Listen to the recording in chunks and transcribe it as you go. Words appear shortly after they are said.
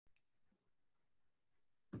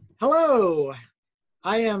Hello,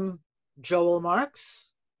 I am Joel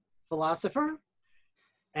Marks, philosopher,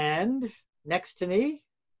 and next to me,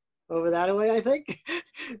 over that way, I think,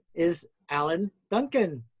 is Alan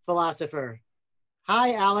Duncan, philosopher.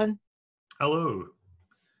 Hi, Alan. Hello.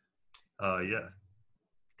 Yeah.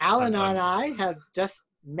 Alan I'm and I have just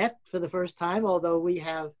met for the first time, although we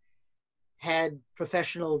have had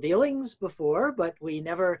professional dealings before, but we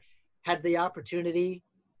never had the opportunity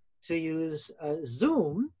to use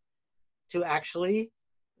Zoom to actually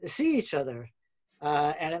see each other.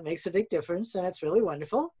 And it makes a big difference, and it's really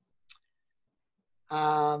wonderful.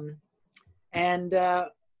 And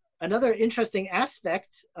another interesting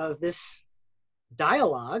aspect of this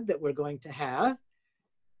dialogue that we're going to have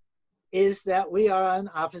is that we are on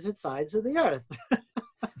opposite sides of the earth.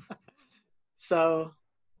 So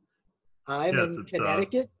I'm yes, in it's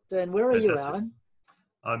Connecticut, and where are you, fantastic. Alan?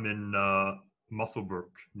 I'm in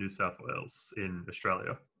Musselbrook, New South Wales, in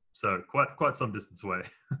Australia. So quite some distance away.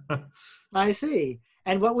 I see.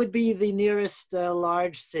 And what would be the nearest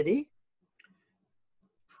large city?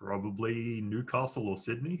 Probably Newcastle or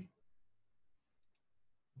Sydney.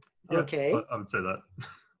 Yeah, Okay. I would say that.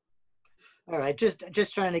 All right.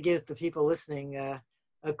 Just trying to give the people listening a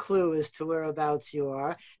clue as to whereabouts you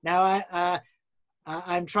are. Now,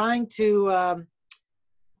 I'm trying to.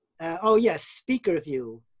 Oh yes, speaker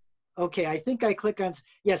view. Okay, I think I click on.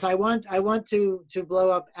 Yes, I want to blow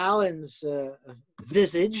up Alan's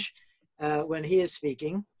visage when he is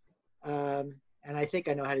speaking, and I think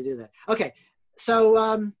I know how to do that. Okay,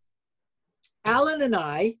 so Alan and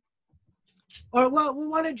I, or well,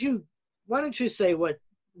 why don't you say what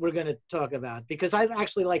we're going to talk about? Because I'd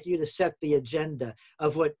actually like you to set the agenda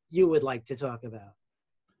of what you would like to talk about.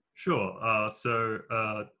 Sure. So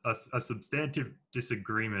a substantive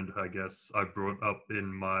disagreement, I guess, I brought up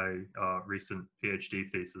in my recent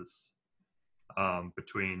PhD thesis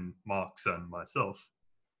between Marx and myself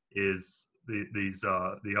is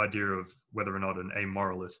the idea of whether or not an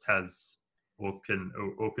amoralist has or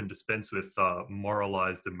can dispense with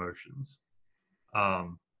moralized emotions.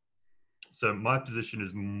 So my position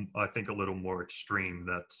is, I think, a little more extreme,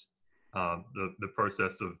 that the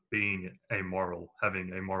process of being amoral,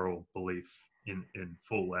 having a moral belief in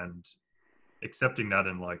full, and accepting that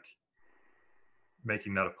and like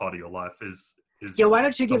making that a part of your life is Yeah, why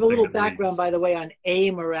don't you give a something little that background, by leads. the way, on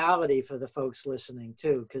amorality for the folks listening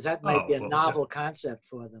too, because that might be Oh a well, yeah. novel concept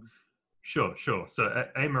for them. Sure. So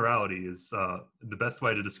amorality is the best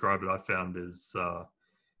way to describe it. I found is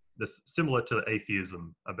this similar to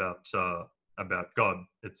atheism about God,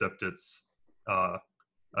 except it's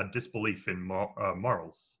a disbelief in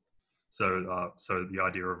morals. So the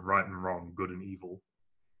idea of right and wrong, good and evil,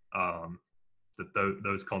 that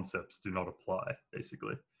those concepts do not apply,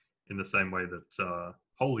 basically, in the same way that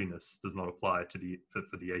holiness does not apply to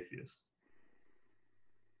for the atheist.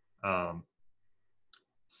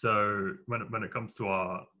 So when it comes to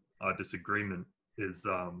our disagreement is,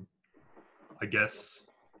 I guess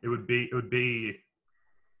it would be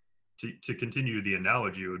to continue the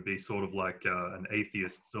analogy, it would be sort of like an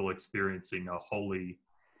atheist still experiencing a holy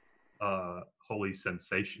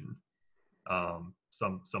sensation,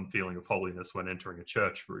 some feeling of holiness when entering a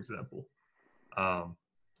church, for example.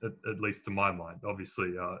 At least to my mind,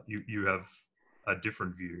 obviously, you have a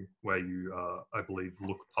different view where you, I believe,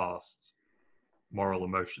 look past moral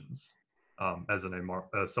emotions. As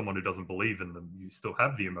someone who doesn't believe in them, you still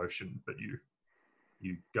have the emotion, but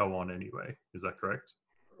you go on anyway. Is that correct?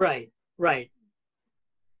 Right.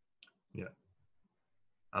 Yeah.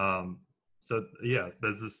 So yeah,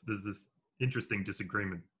 there's this interesting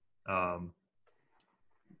disagreement. How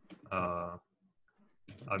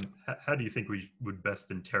do you think we would best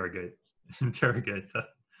interrogate that?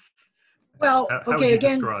 Well, How would okay. you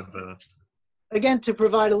describe the? Again, to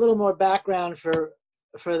provide a little more background for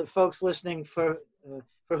the folks listening, for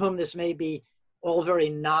whom this may be all very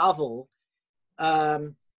novel.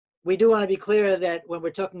 We do want to be clear that when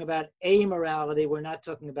we're talking about amorality, we're not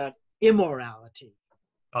talking about immorality.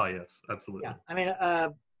 Oh yes, absolutely. Yeah, I mean,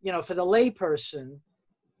 for the layperson,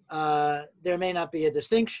 there may not be a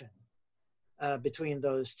distinction between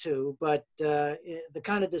those two, but the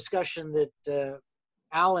kind of discussion that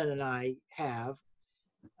Alan and I have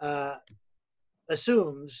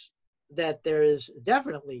assumes that there is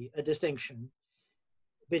definitely a distinction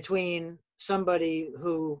between somebody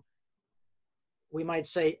who, we might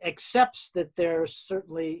say, accepts that there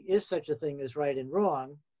certainly is such a thing as right and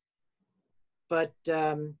wrong, but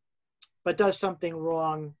does something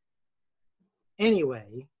wrong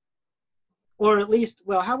anyway. Or at least,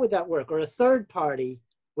 well, how would that work? Or a third party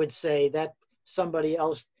would say that somebody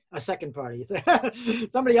else, a second party,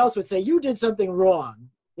 somebody else would say, you did something wrong,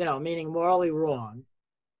 meaning morally wrong.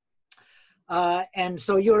 And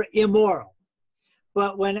so you're immoral.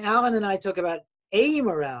 But when Alan and I talk about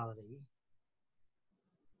amorality,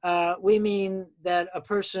 we mean that a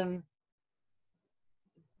person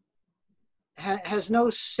has no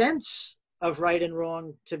sense of right and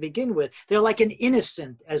wrong to begin with. They're like an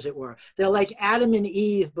innocent, as it were. They're like Adam and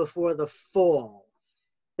Eve before the fall.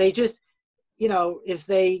 They just, if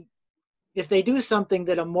they do something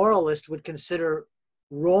that a moralist would consider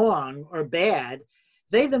wrong or bad,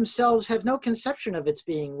 they themselves have no conception of its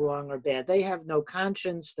being wrong or bad. They have no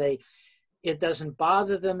conscience. It doesn't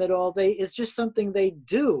bother them at all. It's just something they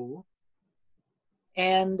do.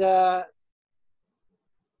 And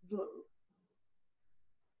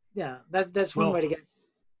yeah, that's one way to get.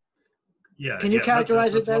 Yeah. Can you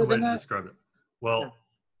characterize it better than that? Describe it. Well, yeah.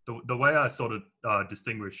 the way I sort of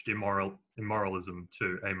distinguished immoralism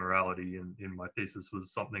to amorality in my thesis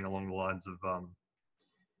was something along the lines of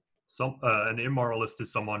an immoralist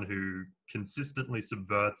is someone who consistently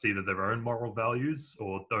subverts either their own moral values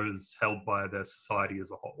or those held by their society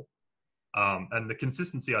as a whole. And the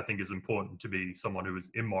consistency, I think, is important to be someone who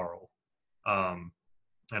is immoral.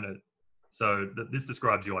 So this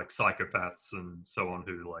describes you like psychopaths and so on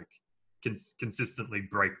who like consistently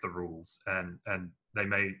break the rules, and they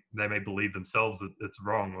may believe themselves that it's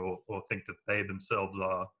wrong or think that they themselves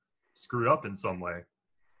are screwed up in some way.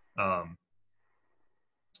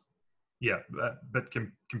 Yeah, but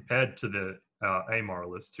compared to the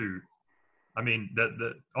amoralist who, I mean,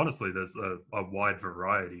 honestly, there's a wide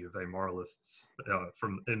variety of amoralists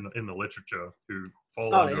in the literature who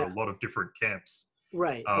fall under a lot of different camps.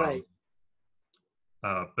 Right, right.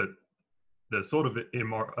 But the sort of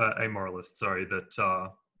amoralist,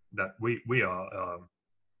 that we are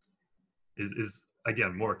is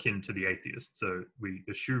again more akin to the atheist. So we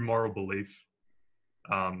eschew moral belief,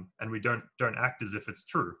 and we don't act as if it's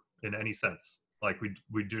true in any sense. Like we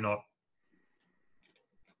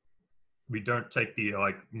don't take the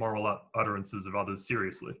like moral utterances of others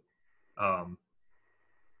seriously,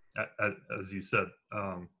 as you said,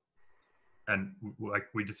 and like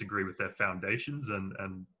we disagree with their foundations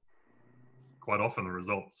and quite often the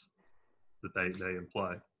results that they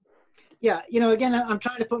imply. Yeah, again, I'm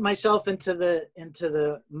trying to put myself into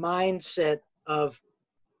the mindset of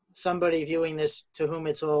somebody viewing this to whom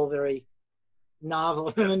it's all very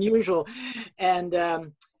novel and unusual, and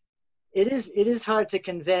it is hard to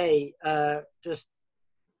convey just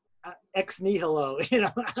ex nihilo,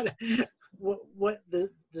 what the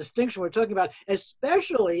distinction we're talking about,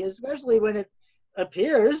 especially when it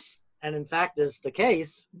appears, and in fact is the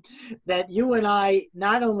case, that you and I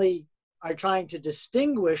not only are trying to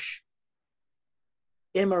distinguish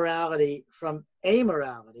immorality from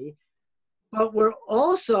amorality, but we're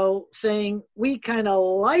also saying we kind of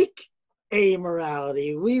like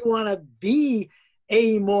amorality. We want to be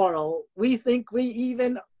amoral. We think we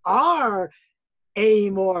even are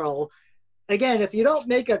amoral. Again, if you don't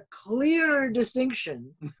make a clear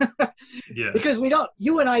distinction, because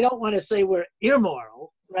you and I don't want to say we're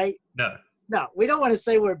immoral, right? No, we don't want to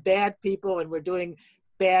say we're bad people and we're doing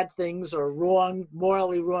bad things or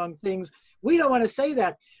morally wrong things. We don't want to say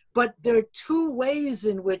that. But there are two ways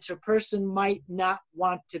in which a person might not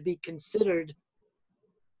want to be considered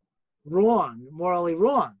wrong, morally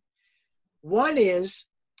wrong. One is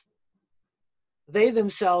they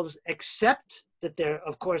themselves accept that there,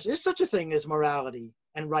 of course, is such a thing as morality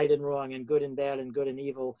and right and wrong and good and bad and good and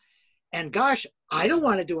evil. And gosh, I don't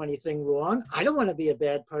want to do anything wrong. I don't want to be a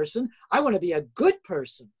bad person. I want to be a good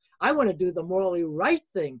person. I want to do the morally right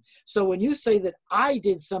thing. So when you say that I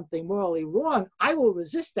did something morally wrong, I will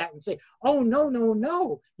resist that and say, oh,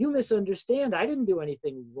 no, you misunderstand. I didn't do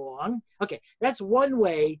anything wrong. Okay, that's one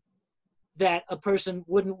way that a person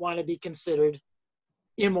wouldn't want to be considered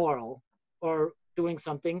immoral or doing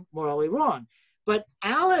something morally wrong. But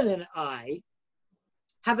Alan and I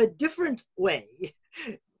have a different way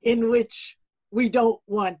in which we don't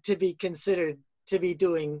want to be considered to be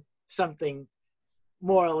doing something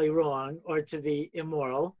morally wrong or to be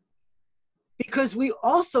immoral, because we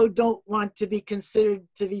also don't want to be considered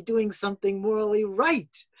to be doing something morally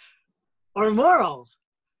right or moral.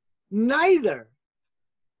 Neither.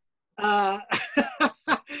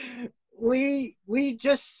 We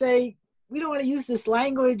just say, we don't want to use this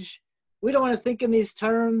language. We don't want to think in these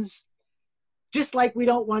terms. Just like we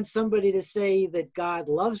don't want somebody to say that God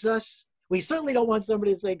loves us. We certainly don't want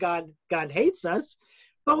somebody to say God hates us.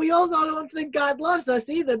 But we also don't think God loves us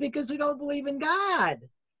either, because we don't believe in God.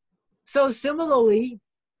 So similarly,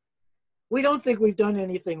 we don't think we've done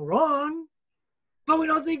anything wrong, but we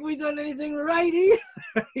don't think we've done anything right either.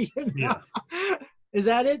 Yeah. Is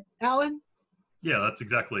that it, Alan? Yeah, that's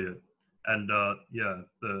exactly it. And yeah,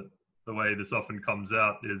 the way this often comes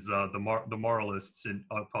out is the moralists,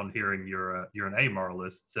 upon hearing you're an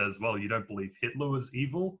amoralist, says, well, you don't believe Hitler was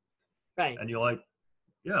evil, Right. and you're like,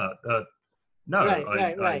 yeah, no, Right,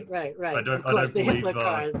 right, right, right, I right. don't Of I course, don't the believe Hitler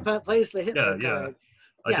card plays the Hitler yeah, yeah, card.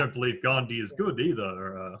 I Yeah, don't believe Gandhi is yeah, good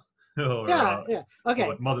either, yeah, yeah. or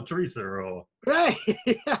Okay, Mother Teresa or right.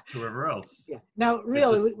 Yeah, whoever else. yeah. Now, It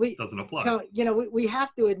really, just doesn't apply. we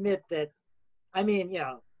have to admit that. I mean,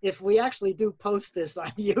 if we actually do post this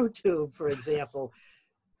on YouTube, for example,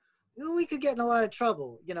 we could get in a lot of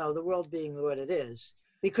trouble. The world being what it is,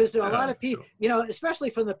 because there are a lot Yeah, of people. sure. Especially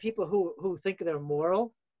from the people who think they're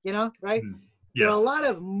moral. Right? Mm. There are a Yes, lot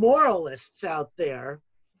of moralists out there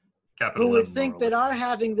who capital would M think that our moralists.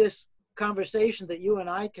 having this conversation that you and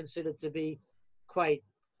I consider to be quite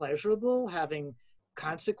pleasurable, having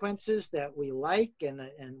consequences that we like, and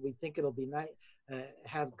we think it'll be nice,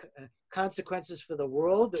 have consequences for the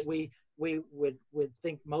world that we would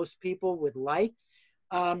think most people would like.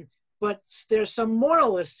 Um, but there's some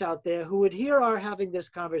moralists out there who would hear our having this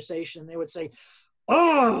conversation. They would say,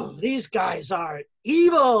 "Oh, these guys are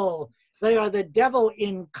evil. They are the devil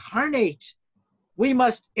incarnate. We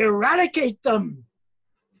must eradicate them.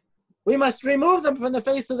 We must remove them from the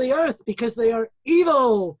face of the earth because they are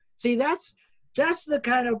evil." See, that's the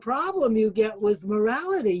kind of problem you get with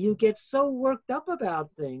morality. You get so worked up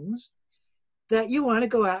about things that you want to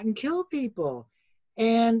go out and kill people.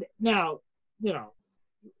 And now,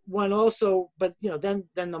 one also, but then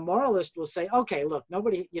the moralist will say, okay, look,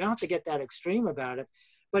 nobody, you don't have to get that extreme about it,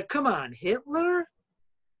 but come on, Hitler.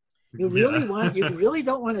 You Yeah. really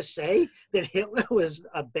don't want to say that Hitler was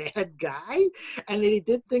a bad guy and that he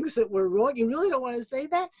did things that were wrong. You really don't want to say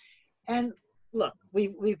that. And look,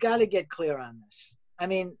 we've got to get clear on this. I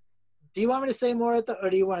mean, do you want me to say more or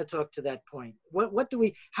do you want to talk to that point?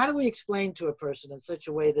 How do we explain to a person in such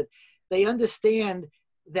a way that they understand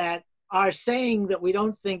that our saying that we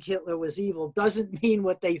don't think Hitler was evil doesn't mean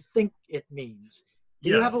what they think it means? Do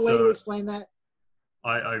you Yeah, have a way to so explain that?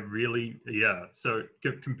 I really, yeah. So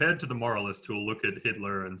compared to the moralist who will look at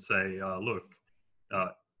Hitler and say, look, uh,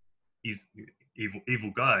 he's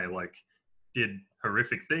evil guy, like did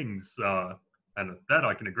horrific things, and that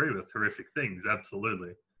I can agree with, horrific things,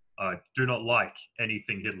 absolutely. I do not like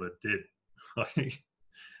anything Hitler did, like,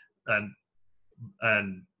 and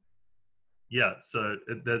and yeah, so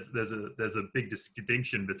there's a big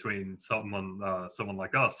distinction between someone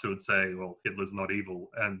like us who would say, well, Hitler's not evil,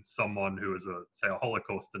 and someone who is a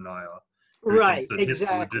Holocaust denier who thinks Right, that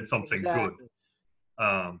Hitler did exactly, something good. exactly.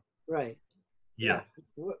 Um, Right. yeah,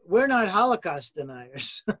 Yeah. We're not Holocaust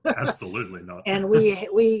deniers. absolutely not. And we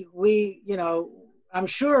I'm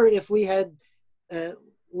sure if we had uh,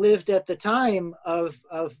 lived at the time of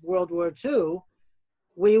World War II,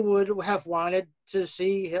 we would have wanted to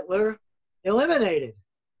see Hitler eliminated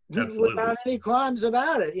Absolutely. without any qualms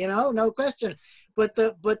about it, no question. But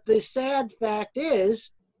the sad fact is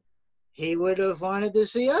he would have wanted to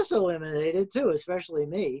see us eliminated too, especially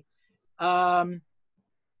me. Um,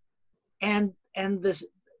 and the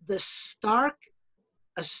stark,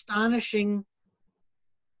 astonishing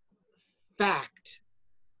fact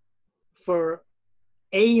for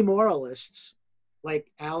amoralists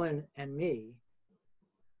like Alan and me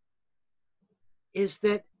is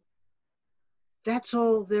that that's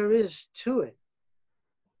all there is to it.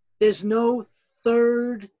 There's no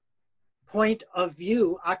third point of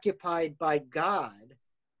view occupied by God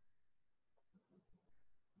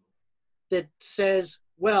that says,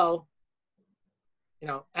 well,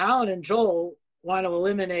 Alan and Joel want to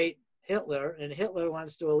eliminate Hitler, and Hitler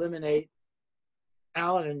wants to eliminate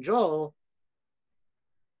Alan and Joel.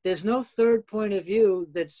 There's no third point of view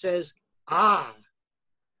that says,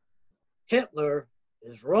 Hitler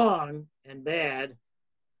is wrong and bad.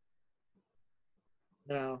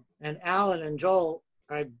 No, and Alan and Joel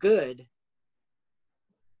are good.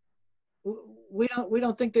 We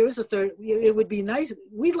don't think there is a third. It would be nice.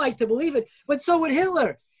 We'd like to believe it, but so would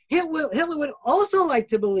Hitler. Hitler would also like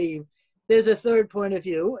to believe there's a third point of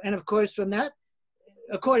view, and of course, from that,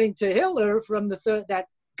 according to Hitler, from that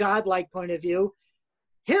godlike point of view,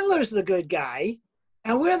 Hitler's the good guy,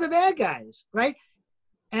 and we're the bad guys, right?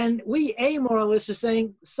 And we amoralists are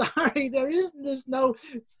saying, sorry, there's no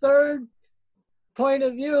third point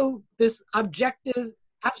of view, this objective,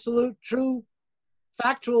 absolute, true,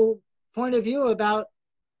 factual point of view about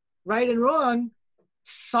right and wrong.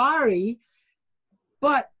 Sorry,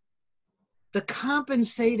 but the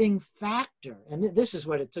compensating factor, and this is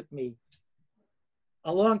what it took me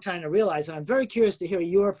a long time to realize, and I'm very curious to hear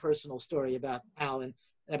your personal story about Alan,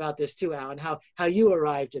 about this too, Alan, how you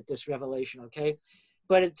arrived at this revelation, okay?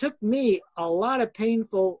 But it took me a lot of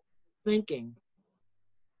painful thinking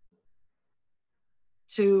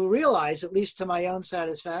to realize, at least to my own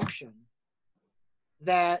satisfaction,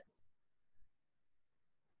 that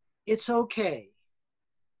it's okay.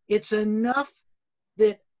 It's enough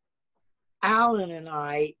that Alan and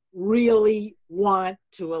I really want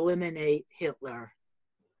to eliminate Hitler.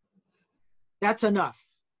 That's enough.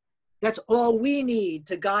 That's all we need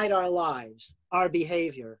to guide our lives, our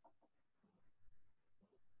behavior.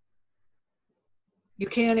 You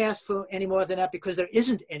can't ask for any more than that because there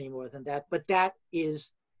isn't any more than that, but that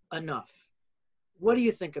is enough. What do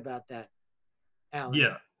you think about that, Alan?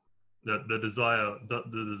 Yeah, the desire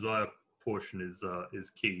portion is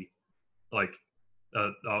key. Like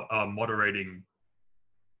moderating.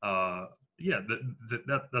 That's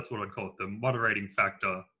what I'd call it. The moderating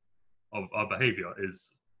factor of our behavior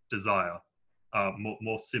is desire.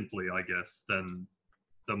 More simply, I guess, than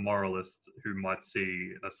the moralist who might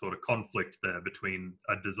see a sort of conflict there between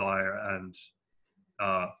a desire and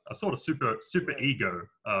a sort of super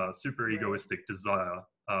egoistic desire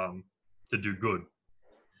to do good.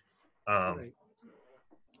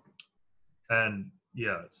 And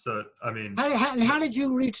yeah, so I mean, how did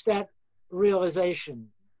you reach that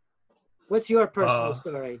realization? What's your personal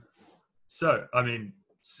story? So I mean,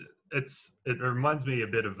 it reminds me a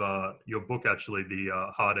bit of your book, actually, the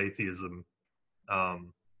Hard Atheism,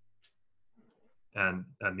 and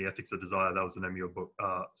the Ethics of Desire. That was the name of your book.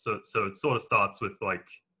 So it sort of starts with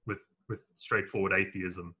straightforward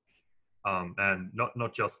atheism, and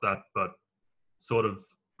not just that, but sort of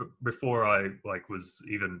before I was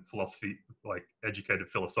even educated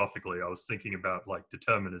philosophically, I was thinking about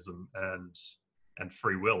determinism and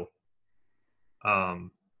free will.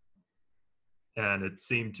 And it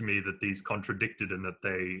seemed to me that these contradicted, and that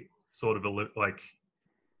they sort of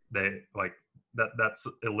that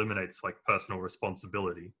eliminates personal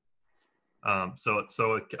responsibility. So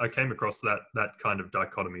I came across that kind of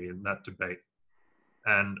dichotomy in that debate,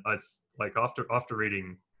 and I after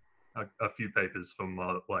reading a few papers from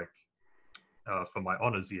for my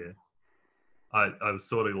honors year, I was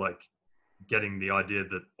sort of getting the idea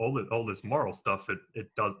that all this moral stuff it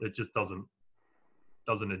just doesn't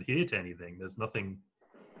adhere to anything. There's nothing,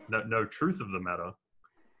 no truth of the matter,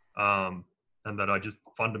 and that I just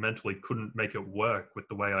fundamentally couldn't make it work with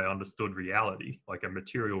the way I understood reality, like a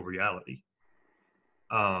material reality.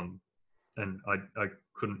 And I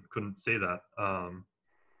couldn't see that.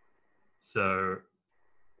 So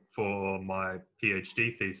for my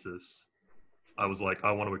PhD thesis, I was like,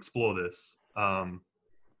 I want to explore this. And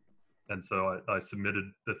so I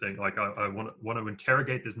submitted the thing, I want to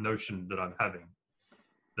interrogate this notion that I'm having,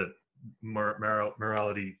 that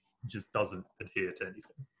morality just doesn't adhere to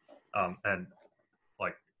anything. And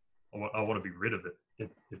I want to be rid of it.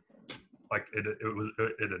 It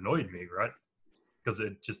annoyed me, right? Because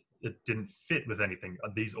it didn't fit with anything.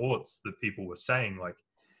 These oughts that people were saying,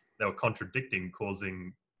 they were contradicting,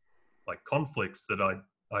 causing conflicts that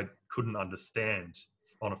I couldn't understand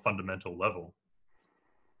on a fundamental level.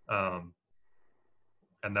 And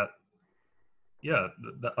that, yeah,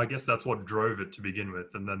 I guess that's what drove it to begin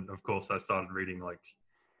with. And then, of course, I started reading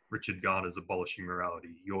Richard Garner's Abolishing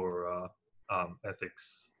Morality, your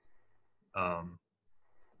Ethics, and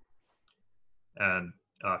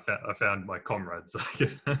I found my comrades,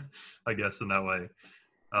 I guess, in that way.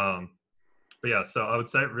 But yeah, so I would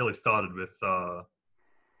say it really started with the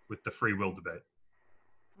free will debate,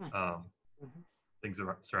 things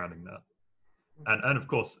surrounding that, and of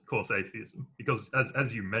course atheism, because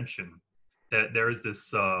as you mentioned, there is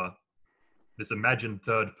this imagined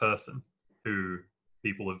third person who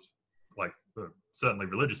people have certainly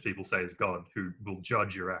religious people say is God, who will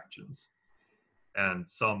judge your actions. And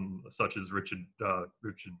some, such as Richard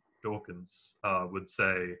Dawkins, would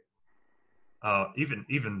say,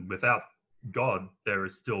 even without God, there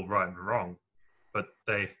is still right and wrong, but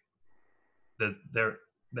they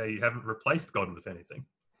haven't replaced God with anything.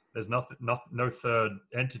 There's no third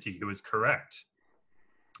entity who is correct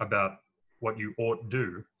about what you ought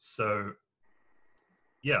do. So,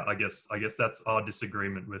 yeah, I guess that's our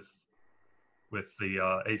disagreement with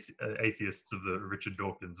the atheists of the Richard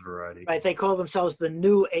Dawkins variety. Right, they call themselves the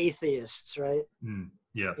new atheists, right?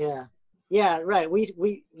 Yes. Yeah, right.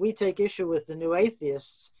 We take issue with the new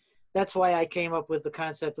atheists. That's why I came up with the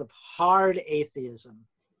concept of hard atheism.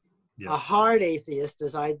 Yeah. A hard atheist,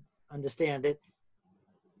 as I understand it,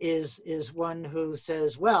 is one who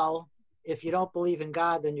says, well, if you don't believe in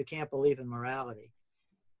God, then you can't believe in morality.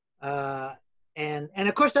 And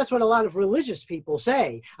of course, that's what a lot of religious people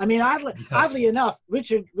say. I mean, oddly enough,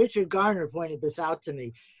 Richard Garner pointed this out to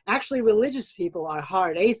me. Actually, religious people are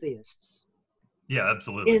hard atheists. Yeah,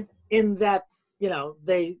 absolutely. in that,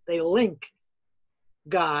 they link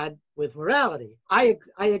God with morality. I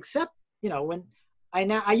accept, when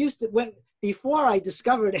I used to, before I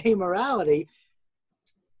discovered amorality,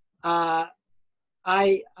 I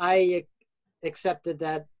accepted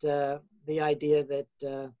that the idea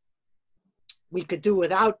that we could do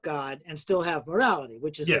without God and still have morality,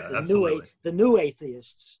 which is what Yeah, absolutely. the new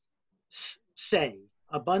atheists say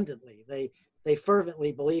abundantly. They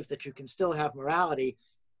fervently believe that you can still have morality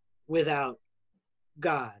without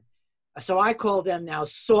God. So I call them now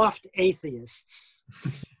soft atheists.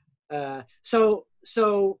 So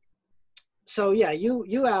yeah,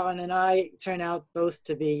 you Alan and I turn out both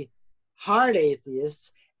to be hard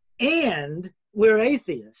atheists, and we're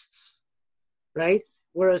atheists, right?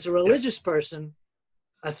 Whereas a religious Yes. person,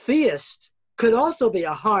 a theist, could also be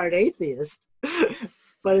a hard atheist,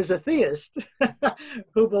 but is a theist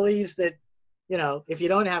who believes that, if you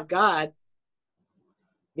don't have God,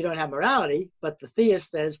 you don't have morality. But the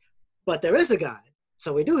theist says, but there is a God,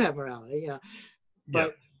 so we do have morality. Yeah.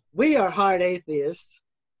 But we are hard atheists,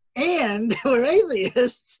 and we're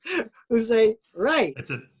atheists who say, right,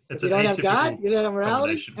 It's if it's you an don't have God, atypical you don't have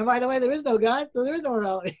morality. combination. And by the way, there is no God, so there is no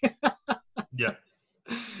morality. Yeah.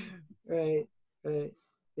 Right, right,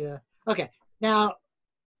 yeah. Okay, now,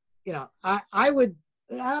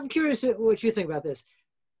 I'm curious what you think about this.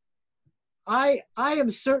 I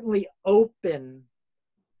am certainly open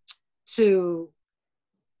to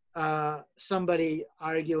somebody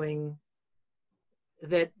arguing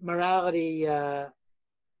that morality.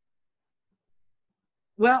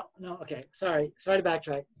 Well, no, okay, sorry to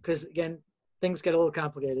backtrack, because again, things get a little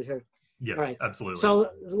complicated here. All Yes, right, absolutely.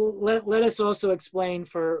 so let us also explain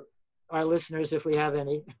for our listeners, if we have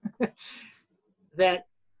any, that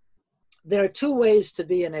there are two ways to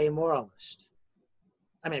be an amoralist.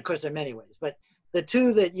 I mean, of course, there are many ways, but the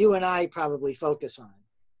two that you and I probably focus on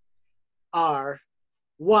are,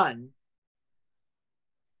 one,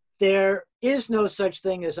 there is no such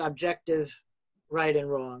thing as objective right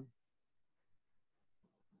and wrong,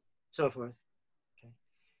 so forth. Okay.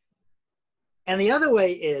 And the other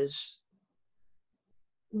way is,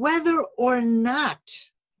 whether or not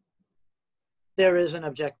there is an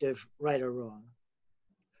objective right or wrong.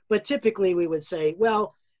 But typically we would say,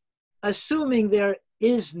 well, assuming there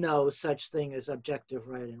is no such thing as objective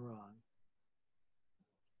right and wrong,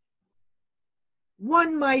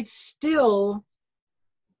 one might still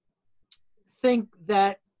think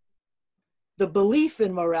that the belief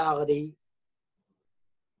in morality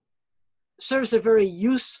serves a very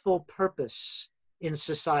useful purpose in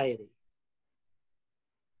society.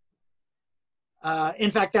 In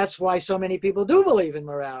fact, that's why so many people do believe in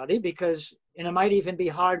morality, because, and it might even be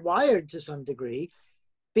hardwired to some degree,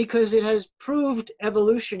 because it has proved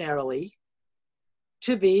evolutionarily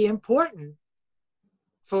to be important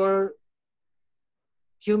for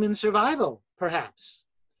human survival, perhaps.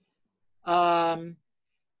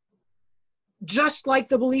 Just like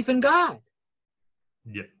the belief in God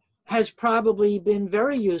Yeah. has probably been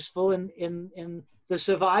very useful in the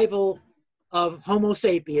survival of Homo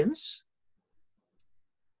sapiens.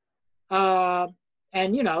 And,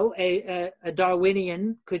 a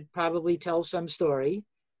Darwinian could probably tell some story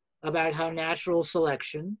about how natural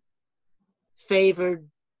selection favored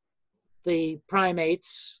the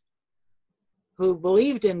primates who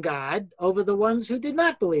believed in God over the ones who did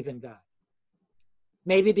not believe in God.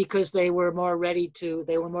 Maybe because they were more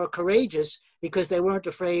courageous, because they weren't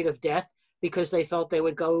afraid of death, because they felt they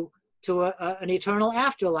would go to an eternal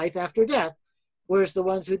afterlife after death, whereas the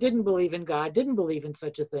ones who didn't believe in God didn't believe in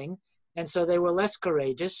such a thing, and so they were less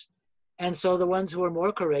courageous. And so the ones who were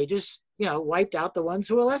more courageous, wiped out the ones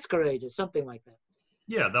who were less courageous, something like that.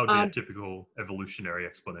 Yeah, that would be a typical evolutionary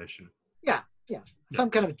explanation. Yeah, some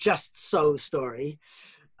kind of just so story.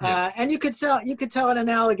 Yes. And you could tell an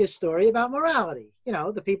analogous story about morality.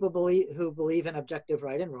 The people who believe in objective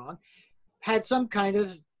right and wrong had some kind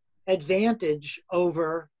of advantage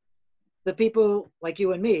over the people like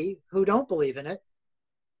you and me who don't believe in it.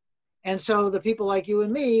 And so the people like you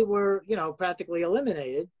and me were, practically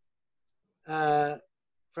eliminated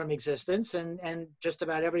from existence, and just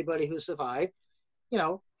about everybody who survived,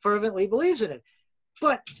 fervently believes in it.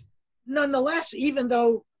 But nonetheless, even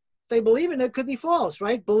though they believe in it, could be false,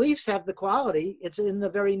 right? Beliefs have the quality, it's in the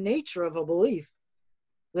very nature of a belief,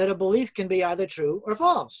 that a belief can be either true or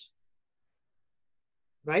false,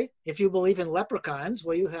 right? If you believe in leprechauns,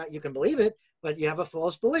 well, you can believe it, but you have a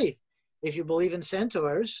false belief. If you believe in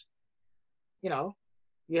centaurs, you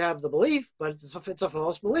have the belief, but it's a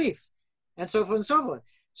false belief, and so forth and so forth.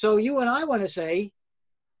 So you and I want to say,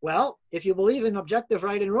 well, if you believe in objective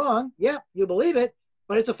right and wrong, yeah, you believe it,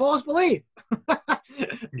 but it's a false belief.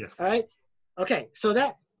 Yeah. All right. Okay. So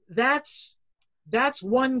that's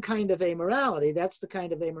one kind of amorality. That's the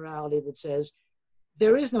kind of amorality that says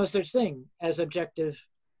there is no such thing as objective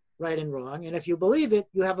right and wrong. And if you believe it,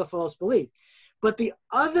 you have a false belief. But the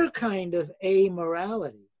other kind of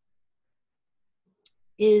amorality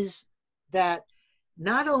is that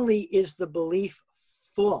not only is the belief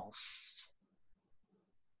false,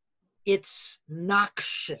 it's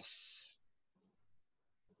noxious.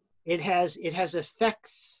 It has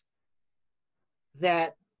effects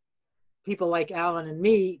that people like Alan and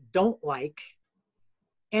me don't like.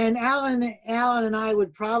 And Alan and I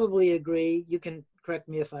would probably agree, you can correct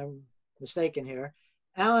me if I'm mistaken here,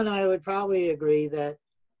 Alan and I would probably agree that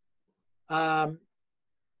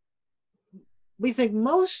we think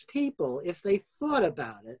most people, if they thought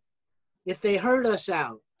about it, if they heard us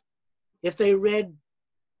out, if they read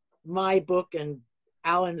my book and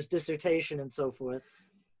Alan's dissertation and so forth,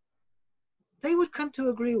 they would come to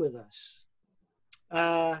agree with us.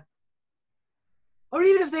 Or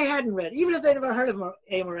even if they hadn't read, even if they never heard of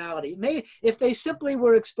amorality, maybe if they simply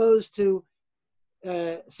were exposed to,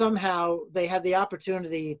 somehow they had the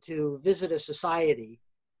opportunity to visit a society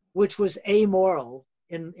which was amoral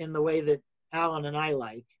in the way that Alan and I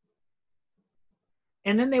like.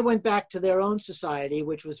 And then they went back to their own society,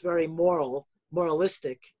 which was very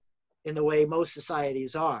moralistic in the way most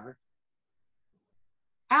societies are.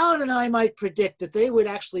 Alan and I might predict that they would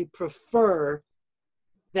actually prefer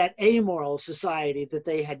that amoral society that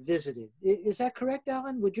they had visited. Is that correct,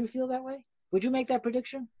 Alan? Would you feel that way? Would you make that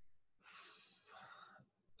prediction?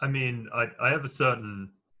 I mean, I have a certain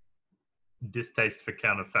distaste for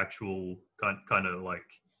counterfactual kind of like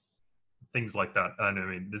things like that. And I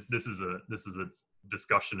mean, this is a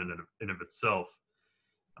discussion in of itself,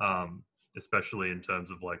 especially in terms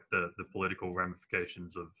of like the political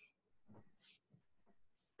ramifications of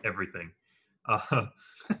everything.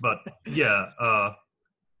 But yeah,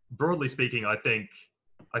 broadly speaking, I think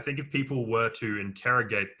if people were to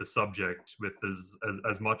interrogate the subject with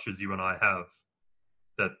as much as you and I have,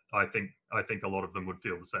 that I think a lot of them would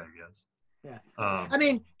feel the same. Yes. Yeah. I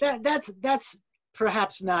mean, that's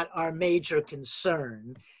perhaps not our major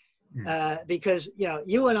concern, because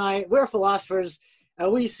you and I, we're philosophers,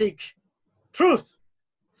 we seek truth,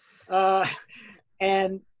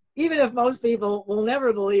 and even if most people will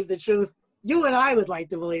never believe the truth, you and I would like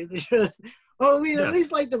to believe the truth. Or we at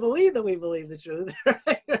least like to believe that we believe the truth.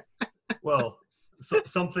 Well,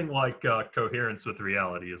 something like coherence with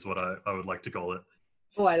reality is what I would like to call it.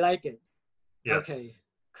 Oh, I like it. Yes. Okay.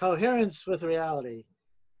 Coherence with reality.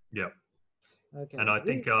 Yeah. Okay. And I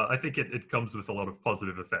think it comes with a lot of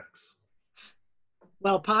positive effects.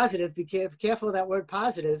 Well, positive. Be careful of that word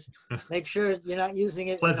positive. Make sure you're not using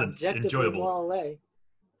it pleasant, in an objectively enjoyable, moral way.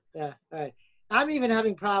 Yeah. All right. I'm even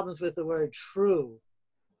having problems with the word true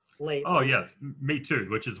lately. Oh yes, me too.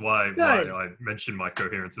 Which is why I mentioned my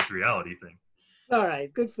coherence with reality thing. All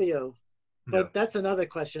right. Good for you. But that's another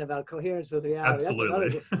question about coherence with reality. Absolutely.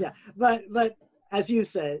 That's another, yeah. But as you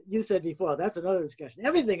said before, that's another discussion.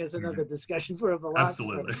 Everything is another discussion for a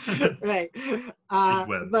philosopher. Absolutely. Right.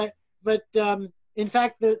 But in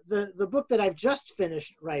fact, the book that I've just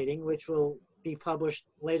finished writing, which will be published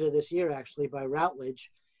later this year, actually, by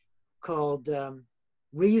Routledge, called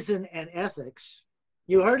Reason and Ethics.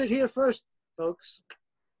 You heard it here first, folks.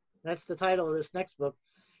 That's the title of this next book.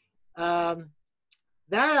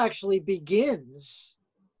 That actually begins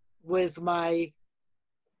with my,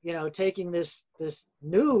 taking this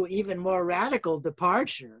new, even more radical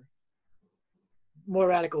departure, more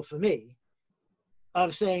radical for me,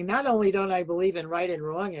 of saying not only don't I believe in right and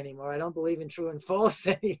wrong anymore, I don't believe in true and false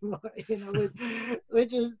anymore,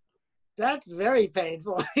 that's very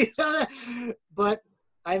painful, but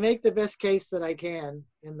I make the best case that I can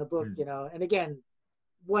in the book, and again,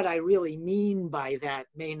 what I really mean by that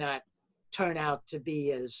may not turn out to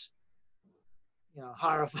be as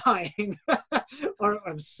horrifying or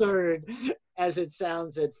absurd as it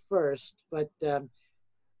sounds at first, but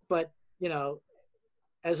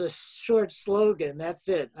as a short slogan, that's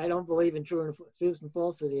it. I don't believe in truth and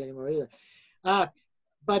falsity anymore either.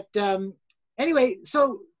 But anyway,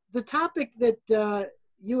 so the topic that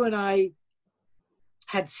you and I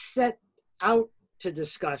had set out to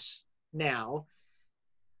discuss now,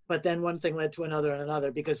 but then one thing led to another and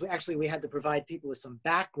another, because we had to provide people with some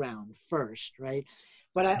background first, right?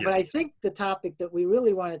 But I think the topic that we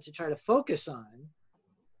really wanted to try to focus on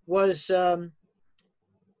was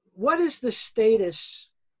what is the status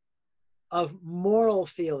of moral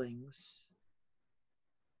feelings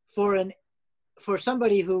for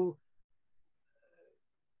somebody who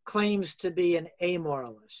claims to be an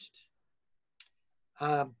amoralist?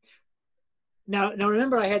 Um, now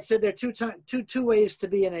remember, I had said there are two ways to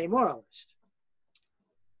be an amoralist.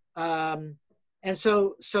 And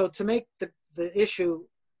so to make the issue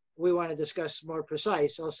we want to discuss more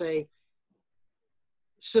precise, I'll say,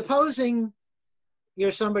 supposing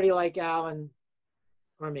you're somebody like Alan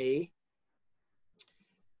or me,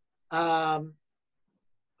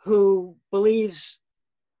 who believes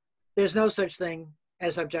there's no such thing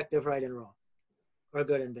as objective right and wrong, or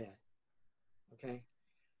good and bad. Okay.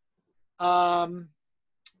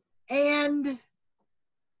 And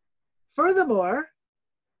furthermore,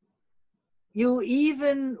 you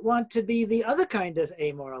even want to be the other kind of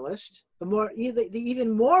amoralist, the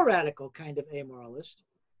even more radical kind of amoralist,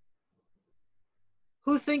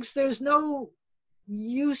 who thinks there's no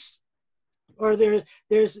use, or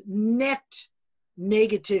there's net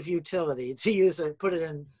negative utility, to put it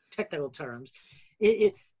in technical terms.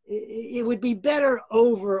 It would be better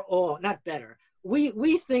overall, not better.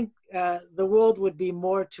 We think the world would be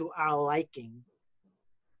more to our liking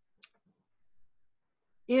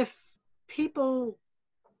if people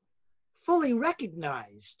fully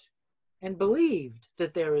recognized and believed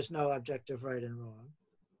that there is no objective right and wrong.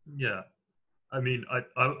 Yeah. I mean,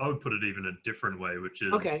 I would put it even a different way, which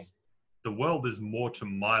is, okay, the world is more to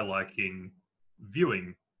my liking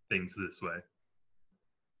viewing things this way.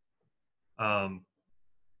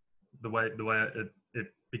 The way it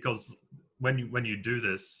because when you do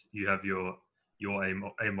this, you have your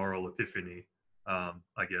amoral epiphany.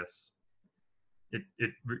 I guess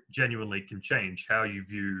it genuinely can change how you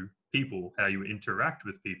view people, how you interact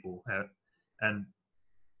with people, and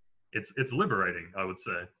it's liberating, I would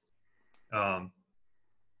say. And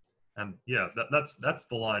yeah, that's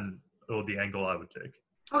the line or the angle I would take.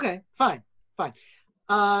 Okay, fine.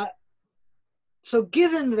 So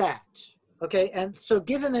given that, okay, and so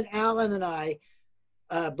given that Alan and I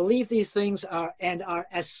believe these things are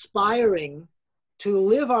aspiring to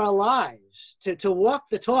live our lives, to walk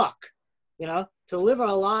the talk, to live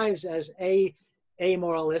our lives as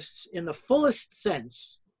amoralists in the fullest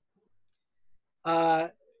sense,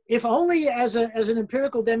 if only as an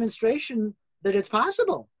empirical demonstration that it's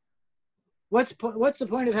possible. What's the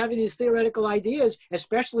point of having these theoretical ideas,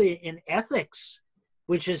 especially in ethics,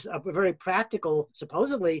 which is a very practical,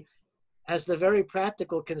 supposedly has the very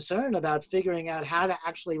practical concern about figuring out how to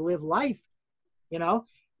actually live life?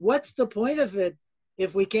 What's the point of it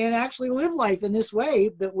if we can't actually live life in this way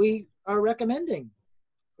that we are recommending,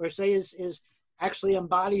 or say is actually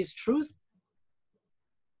embodies truth?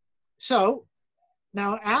 So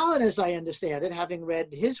now Alan, as I understand it, having read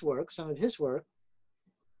his work, some of his work,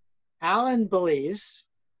 Alan believes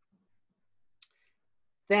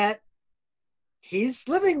that he's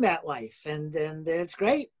living that life, and it's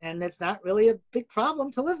great, and it's not really a big problem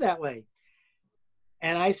to live that way.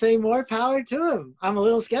 And I say more power to him. I'm a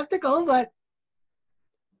little skeptical, but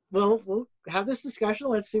we'll have this discussion.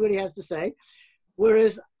 Let's see what he has to say.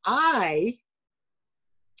 Whereas I,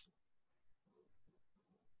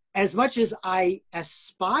 as much as I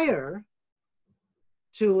aspire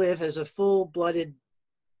to live as a full-blooded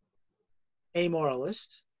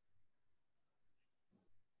amoralist,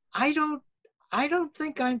 I don't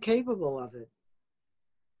think I'm capable of it.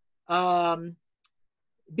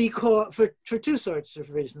 Because for two sorts of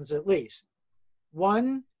reasons, at least.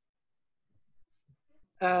 One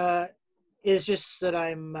is just that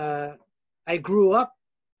I grew up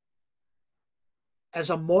as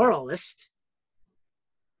a moralist,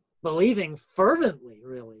 believing fervently,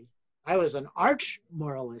 really. I was an arch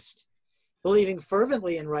moralist, believing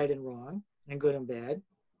fervently in right and wrong, and good and bad,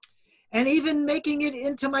 and even making it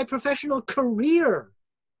into my professional career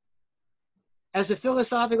as a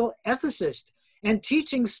philosophical ethicist, and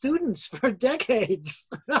teaching students for decades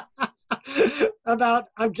about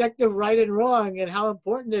objective right and wrong and how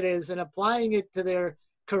important it is, and applying it to their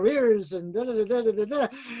careers and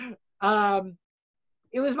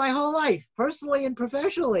it was my whole life, personally and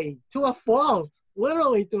professionally, to a fault,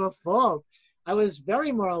 literally to a fault. I was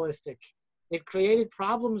very moralistic. It created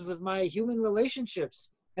problems with my human relationships,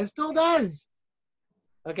 and still does.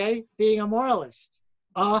 Okay, being a moralist,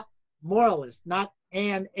 not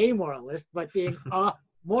an amoralist, but being a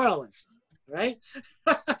moralist, right?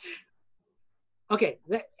 Okay,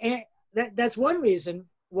 that's one reason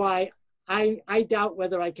why I doubt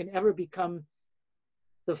whether I can ever become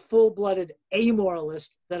the full-blooded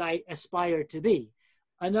amoralist that I aspire to be.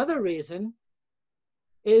 Another reason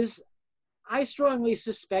is I strongly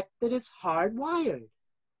suspect that it's hardwired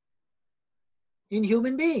in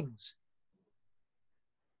human beings.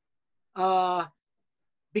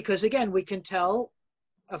 Because again, we can tell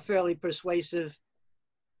a fairly persuasive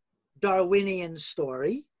Darwinian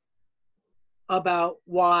story about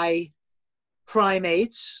why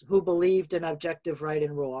primates who believed in objective right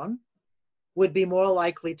and wrong would be more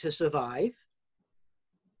likely to survive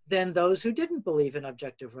than those who didn't believe in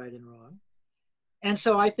objective right and wrong. And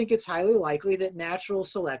so I think it's highly likely that natural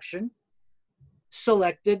selection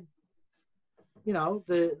selected,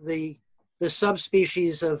 the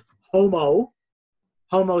subspecies of Homo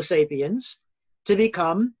sapiens to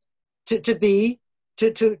become, to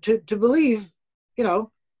believe,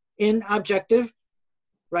 in objective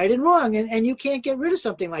right and wrong. And you can't get rid of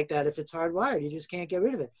something like that if it's hardwired. You just can't get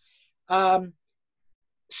rid of it.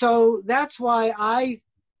 So that's why I,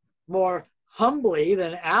 more humbly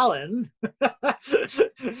than Alan,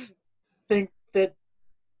 think that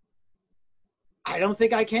I don't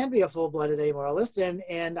think I can be a full-blooded amoralist,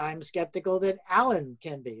 and I'm skeptical that Alan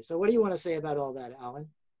can be. So what do you want to say about all that, Alan?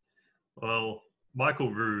 Well,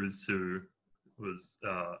 Michael Ruse, who was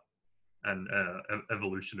an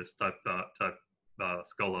evolutionist type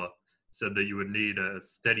scholar, said that you would need a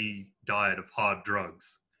steady diet of hard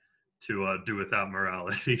drugs to do without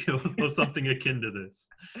morality, or something akin to this.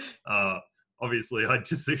 Obviously, I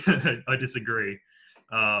disagree.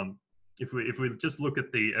 If we just look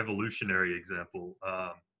at the evolutionary example,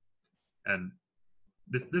 and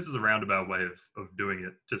this is a roundabout way of doing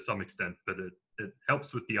it to some extent, but it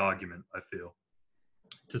helps with the argument, I feel,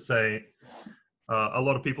 to say a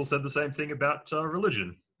lot of people said the same thing about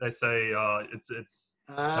religion. They say it's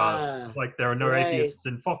like there are no atheists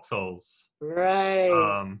in foxholes. Right.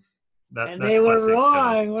 And that they were classic,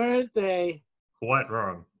 wrong, weren't they? Quite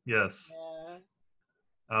wrong. Yes.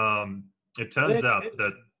 Yeah. It turns out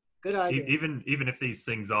that good argument. even if these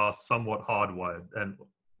things are somewhat hardwired, and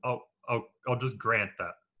I'll just grant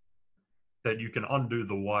that you can undo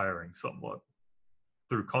the wiring somewhat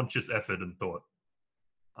through conscious effort and thought.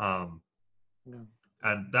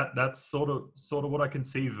 And that's sort of what I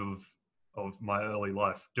conceive of my early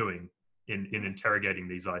life doing in interrogating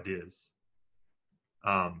these ideas.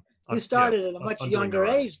 You started at a much younger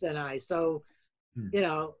age than I, so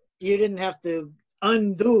you didn't have to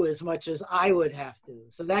undo as much as I would have to.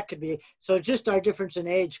 So that could be, so just our difference in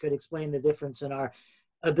age could explain the difference in our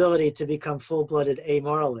ability to become full-blooded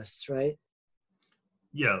amoralists, right?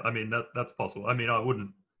 Yeah, I mean that's possible. I mean, I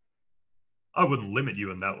wouldn't limit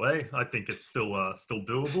you in that way. I think it's still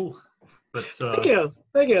doable. But thank you.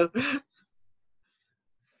 But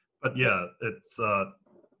yeah,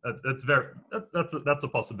 that's a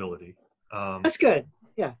possibility. That's good.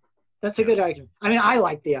 Yeah, that's a good argument. I mean, I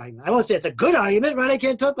like the argument. I won't say it's a good argument, right? I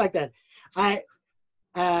can't talk like that.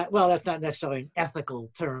 Well, that's not necessarily an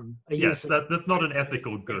ethical term. Yes, that's not an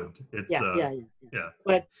ethical good. It's yeah.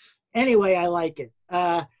 But anyway, I like it.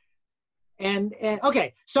 And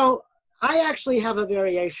okay, so I actually have a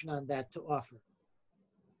variation on that to offer.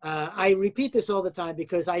 I repeat this all the time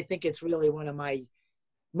because I think it's really one of my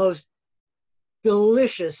most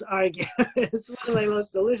delicious arguments. One of my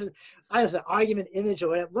most delicious, I was an argument image or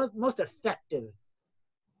whatever, most effective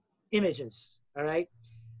images. All right.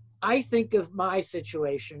 I think of my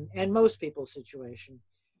situation and most people's situation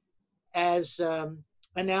as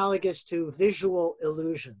analogous to visual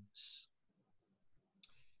illusions.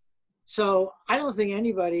 So I don't think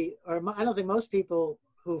anybody, or I don't think most people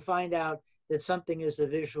who find out that something is a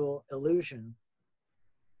visual illusion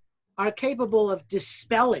are capable of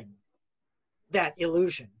dispelling that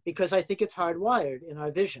illusion, because I think it's hardwired in our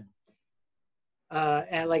vision.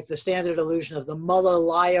 And like the standard illusion of the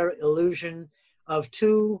Muller-Lyer illusion of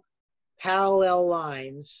two parallel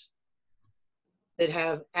lines that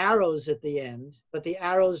have arrows at the end, but the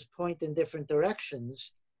arrows point in different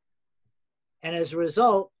directions. And as a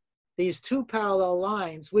result, these two parallel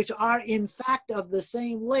lines, which are in fact of the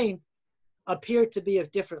same length, appear to be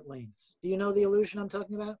of different lengths. Do you know the illusion I'm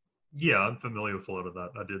talking about? Yeah, I'm familiar with a lot of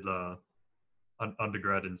that. I did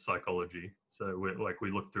undergrad in psychology, so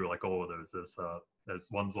we looked through like all of those. There's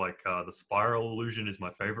ones like the spiral illusion is my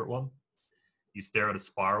favorite one. You stare at a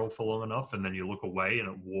spiral for long enough, and then you look away, and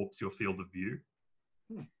it warps your field of view.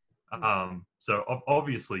 So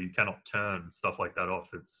obviously you cannot turn stuff like that off.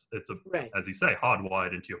 It's right, as you say,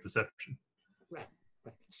 hardwired into your perception. Right.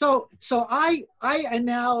 So I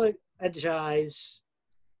analogize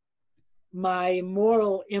my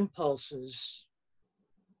moral impulses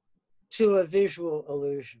to a visual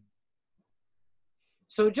illusion.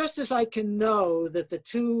 So just as I can know that the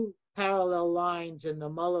two parallel lines in the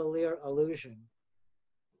Muller-Lyer illusion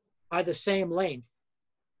are the same length,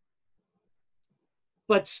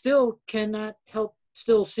 but still cannot help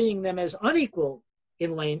still seeing them as unequal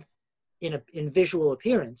in length in visual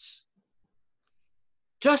appearance,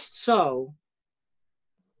 just so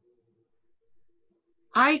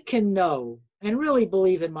I can know and really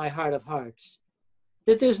believe in my heart of hearts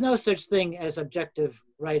that there's no such thing as objective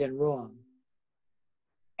right and wrong.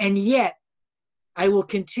 And yet, I will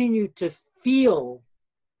continue to feel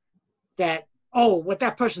that, oh, what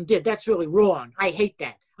that person did, that's really wrong. I hate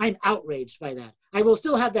that. I'm outraged by that. I will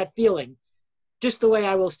still have that feeling, just the way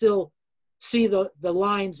I will still see the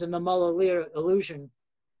lines in the Muller-Lire illusion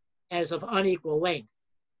as of unequal length.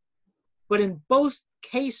 But in both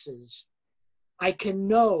cases, I can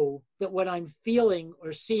know that what I'm feeling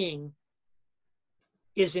or seeing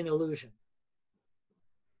is an illusion.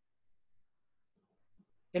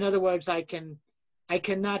 In other words, I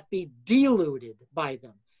cannot be deluded by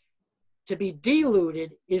them. To be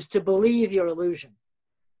deluded is to believe your illusion.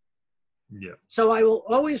 Yeah. So I will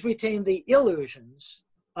always retain the illusions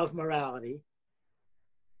of morality,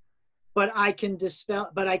 but I can dispel,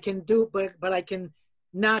 but I can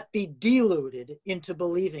not be deluded into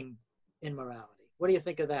believing in morality. What do you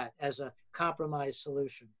think of that as a compromise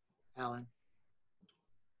solution, Alan?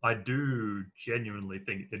 I do genuinely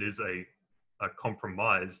think it is a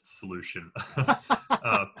compromised solution,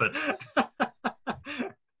 but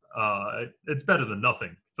it's better than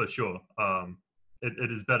nothing for sure.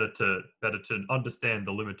 It is better to understand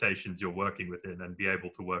the limitations you're working within and be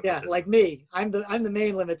able to work. Yeah, within like them. me, I'm the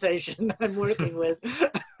main limitation I'm working with.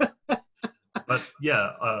 But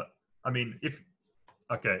yeah, I mean,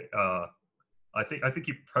 I think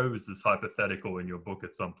you pose this hypothetical in your book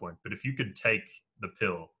at some point. But if you could take the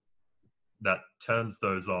pill that turns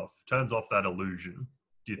off that illusion,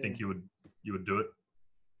 do you think you would do it?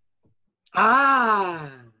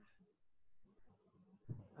 Ah.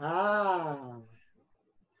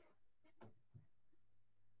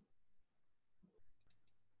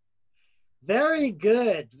 Very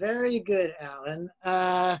good, Alan.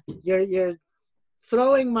 You're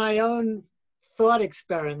throwing my own thought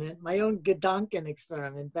experiment, my own Gedanken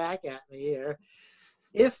experiment back at me here.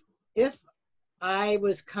 If I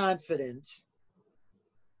was confident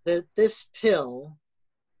that this pill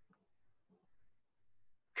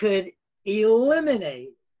could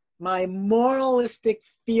eliminate my moralistic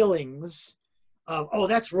feelings of, oh,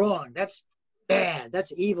 that's wrong, that's bad,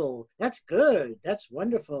 that's evil, that's good, that's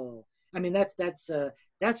wonderful. I mean,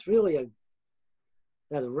 that's really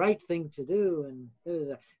the right thing to do. And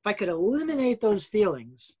if I could eliminate those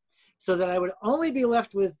feelings so that I would only be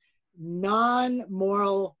left with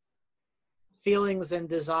non-moral feelings and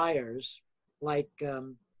desires, like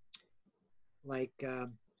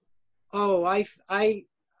oh, I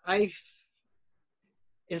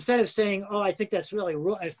instead of saying, oh, I think that's really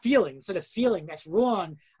wrong, instead of feeling that's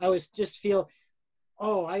wrong, I would just feel,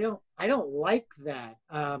 oh, I don't like that.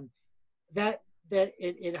 That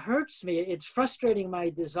it hurts me. It's frustrating my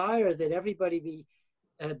desire that everybody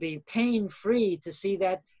be pain-free, to see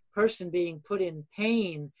that person being put in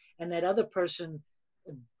pain and that other person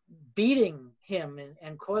beating him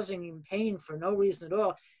and causing him pain for no reason at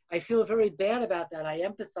all. I feel very bad about that. I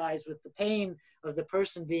empathize with the pain of the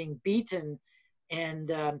person being beaten.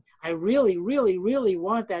 And I really, really, really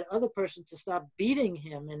want that other person to stop beating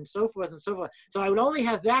him, and so forth and so forth. So I would only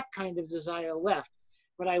have that kind of desire left.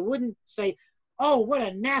 But I wouldn't say, oh, what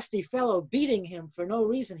a nasty fellow, beating him for no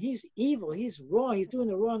reason. He's evil. He's wrong. He's doing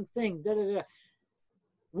the wrong thing. Da, da, da.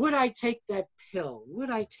 Would I take that pill?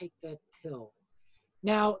 Would I take that pill?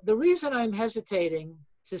 Now, the reason I'm hesitating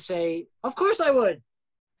to say, of course I would,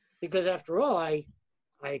 because after all, I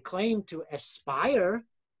claim to aspire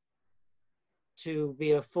to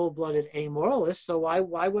be a full-blooded amoralist, so why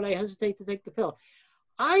would I hesitate to take the pill?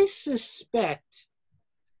 I suspect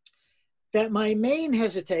that my main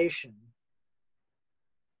hesitation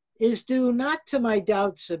is due not to my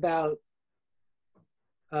doubts about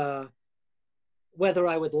whether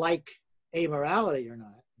I would like amorality or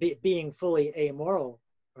not, being fully amoral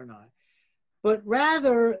or not, but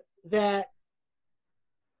rather that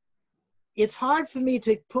it's hard for me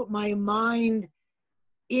to put my mind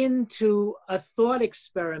into a thought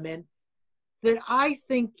experiment that I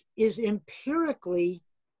think is empirically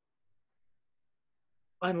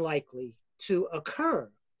unlikely to occur.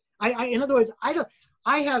 In other words,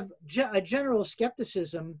 I have a general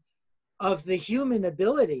skepticism of the human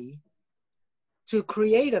ability to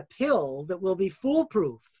create a pill that will be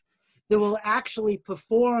foolproof, that will actually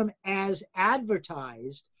perform as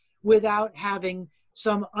advertised without having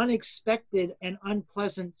some unexpected and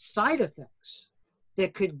unpleasant side effects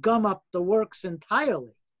that could gum up the works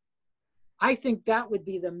entirely. I think that would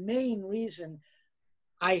be the main reason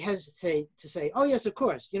I hesitate to say, oh yes, of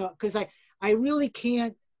course, because I really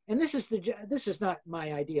can't, and this is not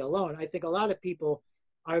my idea alone. I think a lot of people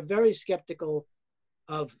are very skeptical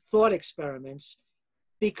of thought experiments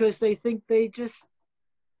because they think they just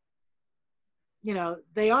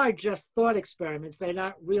they are just thought experiments. They're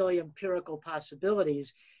not really empirical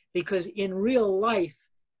possibilities, because in real life,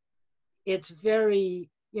 it's very,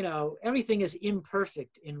 everything is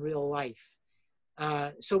imperfect in real life.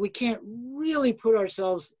 So we can't really put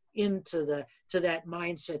ourselves into that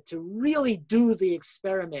mindset to really do the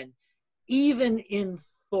experiment, even in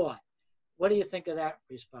thought. What do you think of that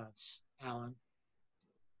response, Alan?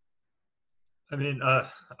 I mean,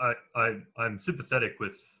 I'm sympathetic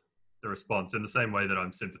with the response in the same way that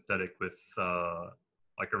I'm sympathetic with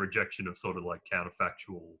like a rejection of sort of like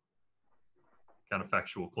counterfactual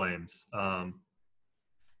claims.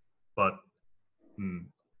 But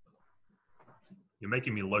you're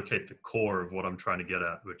making me locate the core of what I'm trying to get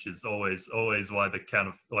at, which is always why the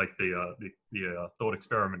thought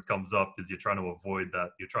experiment comes up, is you're trying to avoid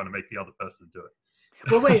that. You're trying to make the other person do it.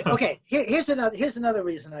 Well, wait. Okay. Here's another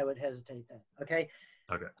reason I would hesitate then. Okay.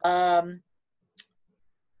 Okay.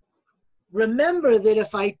 Remember that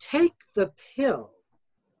if I take the pill,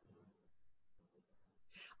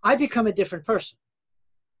 I become a different person.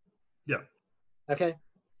 Yeah. Okay.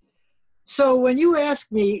 So when you ask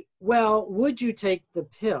me, well, would you take the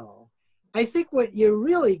pill? I think what you're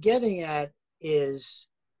really getting at is,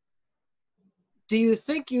 do you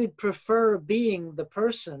think you'd prefer being the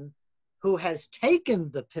person who has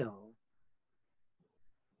taken the pill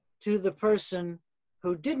to the person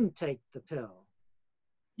who didn't take the pill?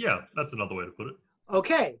 Yeah, that's another way to put it.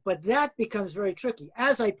 Okay, but that becomes very tricky.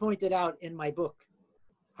 As I pointed out in my book,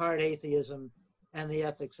 Hard Atheism and the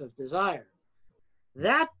Ethics of Desire,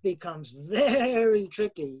 that becomes very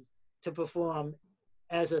tricky to perform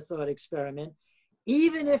as a thought experiment,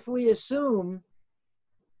 even if we assume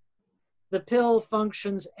the pill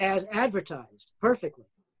functions as advertised perfectly.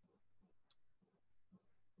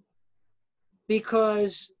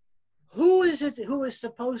 Because who is it who is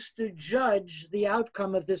supposed to judge the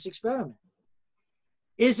outcome of this experiment?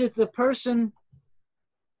 Is it the person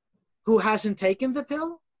who hasn't taken the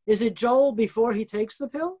pill? Is it Joel before he takes the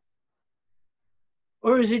pill?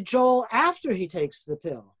 Or is it Joel after he takes the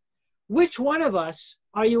pill? Which one of us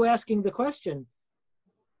are you asking the question?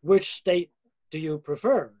 Which state do you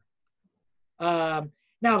prefer? Now,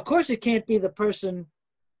 of course, it can't be the person.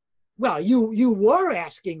 Well, you were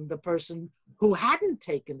asking the person who hadn't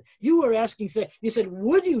taken. You were asking, you said,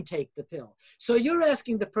 would you take the pill? So you're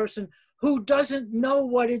asking the person who doesn't know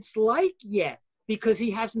what it's like yet, because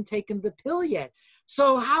he hasn't taken the pill yet.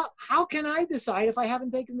 So how can I decide, if I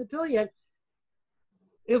haven't taken the pill yet,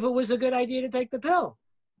 if it was a good idea to take the pill?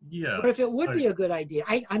 Yeah. Or if it would be a good idea?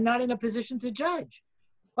 I'm not in a position to judge.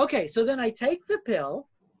 Okay, so then I take the pill.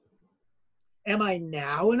 Am I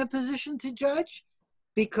now in a position to judge?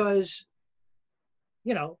 Because,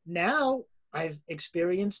 now I've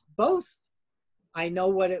experienced both. I know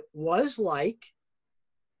what it was like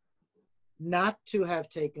not to have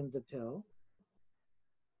taken the pill.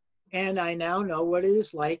 And I now know what it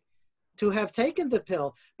is like to have taken the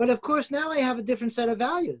pill. But of course, now I have a different set of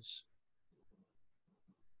values,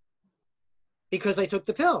 because I took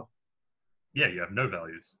the pill. Yeah, you have no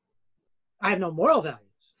values. I have no moral values.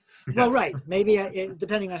 Yeah. Well, right. Maybe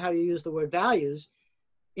depending on how you use the word values,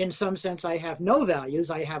 in some sense, I have no values.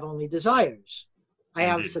 I have only desires. I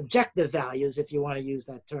have subjective values, if you want to use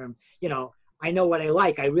that term. I know what I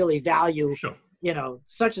like. I really value, Sure.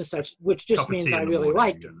 Such and such, which just means I really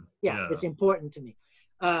like it. Yeah, it's important to me.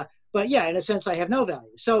 But yeah, in a sense, I have no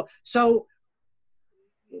value. So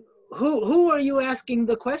who are you asking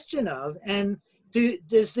the question of? And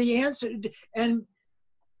does the answer, and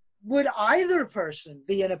would either person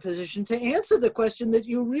be in a position to answer the question that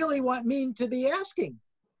you really want me to be asking?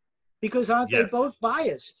 Because aren't they both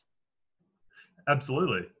biased?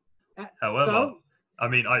 Absolutely. However, I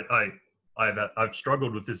mean, I've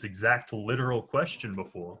struggled with this exact literal question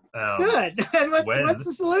before. Good. And what's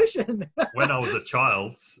the solution? When I was a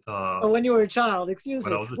child. When you were a child, excuse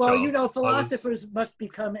me. Well, philosophers must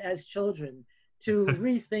become as children to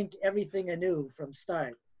rethink everything anew from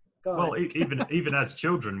start. Go on. Well, even as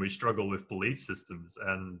children, we struggle with belief systems,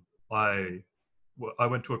 and I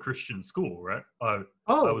went to a Christian school, right? I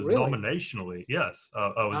was really? Nominationally, yes.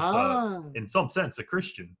 I was, in some sense, a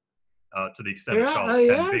Christian, to the extent a child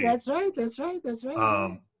can be. That's right.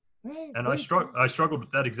 And I struggled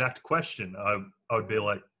with that exact question. I would be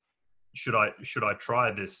like, should I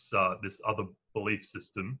try this other belief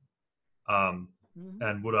system?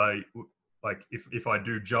 And would I, like, if I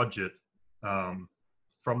do judge it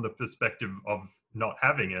from the perspective of not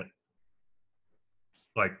having it,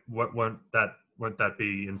 like, won't that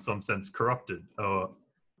be in some sense corrupted, or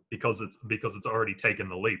because it's already taken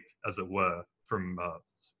the leap, as it were, from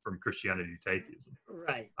Christianity to atheism?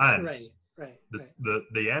 Right. And right. right.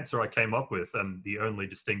 The answer I came up with, and the only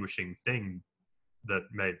distinguishing thing that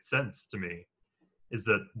made sense to me, is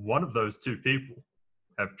that one of those two people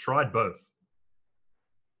have tried both.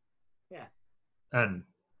 Yeah. And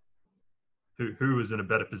who is in a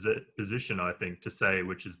better position, I think, to say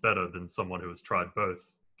which is better than someone who has tried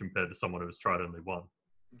both compared to someone who has tried only one.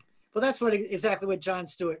 Well, that's exactly what John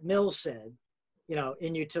Stuart Mill said,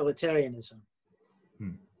 in utilitarianism.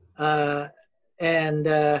 And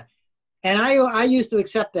I used to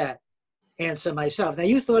accept that answer myself. Now,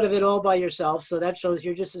 you thought of it all by yourself, so that shows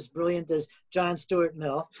you're just as brilliant as John Stuart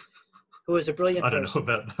Mill, who was a brilliant person. I don't know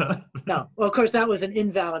about that. No, well, of course, that was an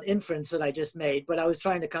invalid inference that I just made, but I was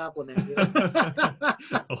trying to compliment you.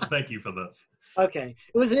 Well, thank you for that. Okay,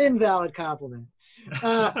 it was an invalid compliment,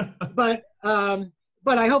 but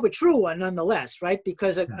I hope a true one nonetheless, right?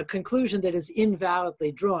 Because a conclusion that is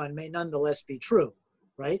invalidly drawn may nonetheless be true,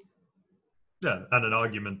 right? Yeah, and an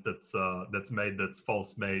argument that's made that's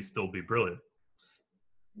false may still be brilliant.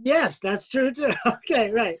 Yes, that's true too.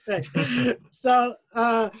 Okay, right. So,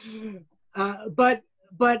 but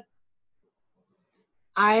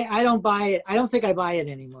I don't buy it. I don't think I buy it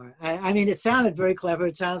anymore. I mean, it sounded very clever.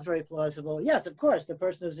 It sounds very plausible. Yes, of course, the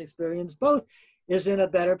person who's experienced both is in a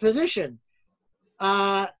better position.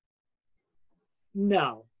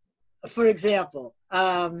 No. For example,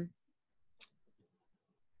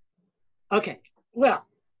 okay,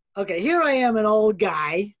 here I am, an old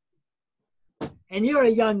guy, and you're a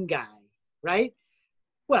young guy, right?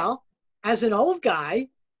 Well, as an old guy,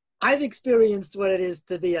 I've experienced what it is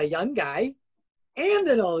to be a young guy and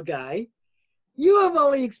an old guy. You have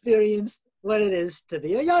only experienced what it is to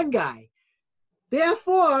be a young guy.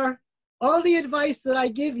 Therefore, all the advice that I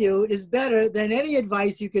give you is better than any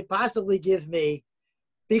advice you could possibly give me,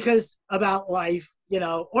 because about life,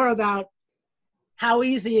 or about how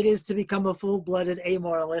easy it is to become a full-blooded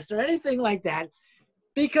amoralist or anything like that,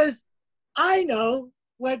 because I know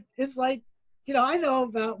what it's like. I know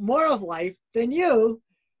about more of life than you.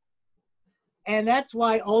 And that's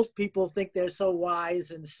why old people think they're so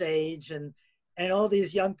wise and sage, and all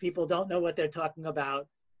these young people don't know what they're talking about.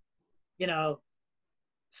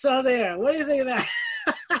 So there, what do you think of that?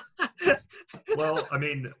 Well, I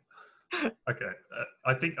mean, okay.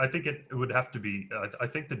 I think it would have to be, I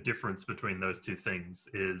think the difference between those two things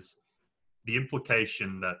is the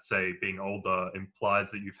implication that, say, being older implies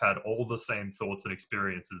that you've had all the same thoughts and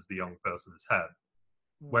experiences the young person has had.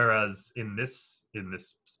 Whereas in this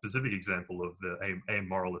specific example of the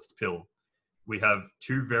amoralist pill, we have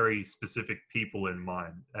two very specific people in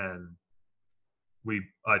mind, and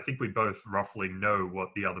I think we both roughly know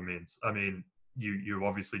what the other means. I mean, you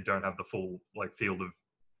obviously don't have the full field of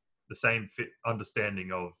the same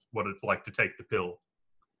understanding of what it's like to take the pill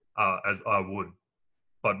as I would,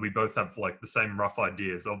 but we both have the same rough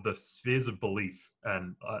ideas of the spheres of belief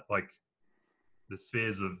and the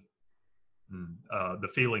spheres of the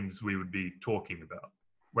feelings we would be talking about.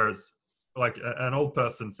 Whereas an old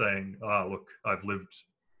person saying, look,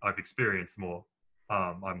 I've experienced more,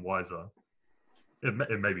 I'm wiser.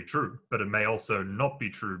 It may be true, but it may also not be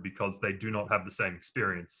true because they do not have the same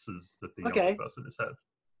experiences that the younger person has had.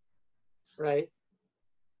 Right.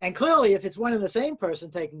 And clearly, if it's one and the same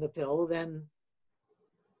person taking the pill, then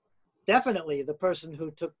definitely the person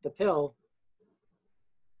who took the pill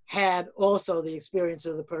had also the experience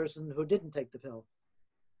of the person who didn't take the pill.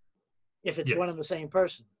 If it's one and the same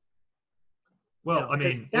person. Well, I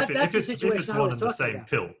mean, if it's one and the same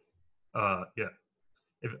pill, yeah.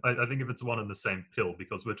 I think if it's one and the same pill,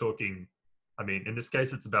 because we're talking, I mean, in this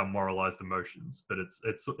case, it's about moralized emotions, but it's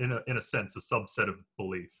in a sense a subset of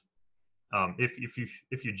belief. If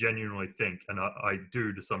you genuinely think, and I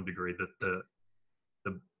do to some degree, that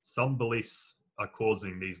some beliefs are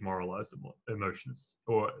causing these moralized emotions,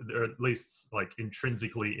 or they're at least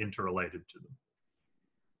intrinsically interrelated to them,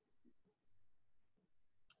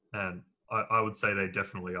 and I would say they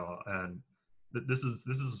definitely are. And this is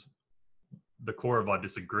the core of our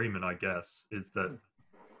disagreement, I guess, is that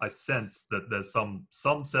I sense that there's some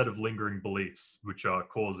set of lingering beliefs which are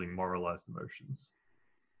causing moralized emotions.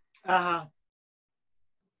 Uh-huh.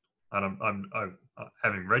 And I'm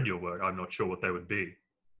having read your work, I'm not sure what they would be.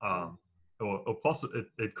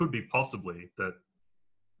 It could be possibly that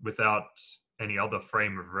without any other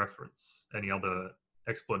frame of reference, any other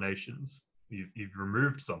explanations, you've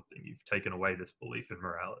removed something, you've taken away this belief in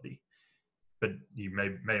morality, but you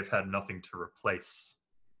may have had nothing to replace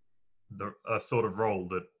a sort of role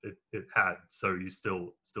that it had, so you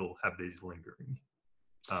still have these lingering.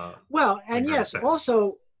 Well, and lingering yes, effects.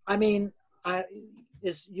 Also, I mean,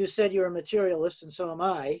 you said you're a materialist, and so am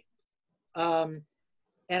I. And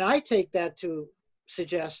I take that to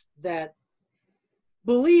suggest that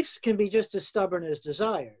beliefs can be just as stubborn as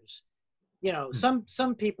desires. You know, Hmm.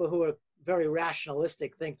 some people who are very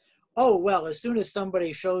rationalistic think, oh well, as soon as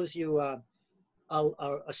somebody shows you a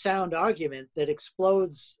sound argument that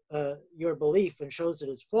explodes your belief and shows that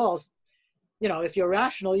it's false, you know, if you're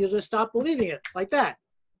rational, you'll just stop believing it like that.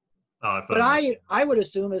 If But only. I would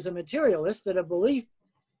assume as a materialist that a belief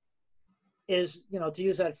is, you know, to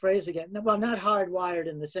use that phrase again, well, not hardwired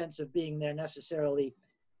in the sense of being there necessarily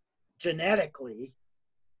genetically,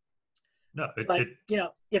 No, but, you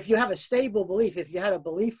know, if you have a stable belief, if you had a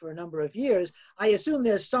belief for a number of years, I assume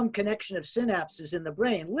there's some connection of synapses in the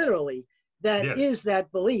brain, literally, that yes. is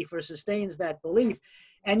that belief or sustains that belief.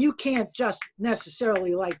 And you can't just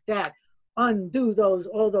necessarily like that undo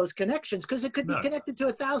all those connections, because it could be No, connected to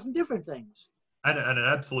 1,000 different things. and it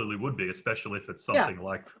absolutely would be, especially if it's Yeah, something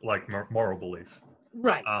like moral belief.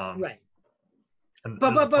 right, Um, right. and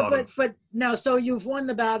But this is but but part of. but but now, so you've won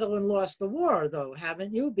the battle and lost the war, though,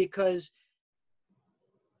 haven't you? Because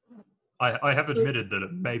I have it, admitted that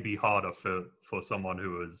it may be harder for someone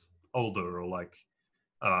who is older or like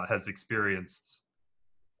has experienced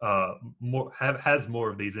has more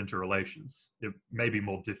of these interrelations. It may be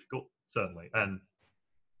more difficult, certainly, and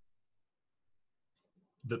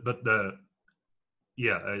but the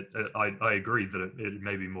yeah, I agree that it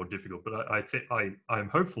may be more difficult, but I think I'm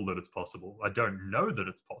hopeful that it's possible. I don't know that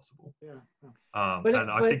it's possible, yeah,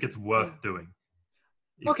 and I but think it's yeah. worth doing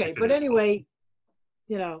Okay, if it but is possible. anyway,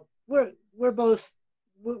 you know, we're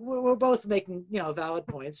both making, you know, valid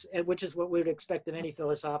points, which is what we would expect in any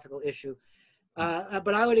philosophical issue. Hmm.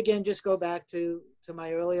 But I would again just go back to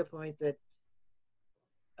my earlier point that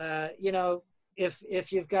you know,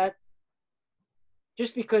 if you've got,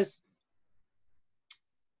 just because,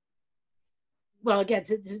 well, again,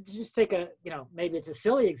 to just take a, you know, maybe it's a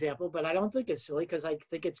silly example, but I don't think it's silly because I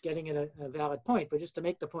think it's getting at a valid point. But just to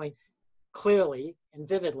make the point clearly and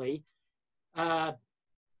vividly, uh,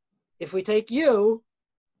 if we take you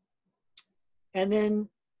and then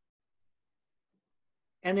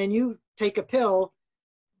you take a pill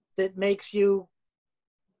that makes you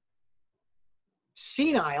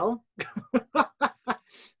senile,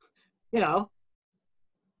 you know,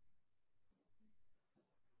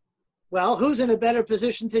 well, who's in a better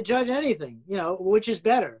position to judge anything? You know, which is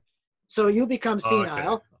better? So you become Oh, okay,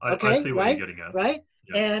 senile, I okay, see what you're right, getting at. right,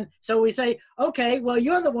 Yeah. and so we say, okay, well,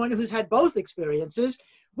 you're the one who's had both experiences.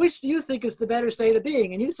 Which do you think is the better state of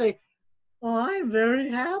being? And you say, oh, I'm very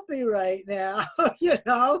happy right now, you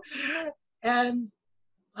know, and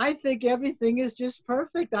I think everything is just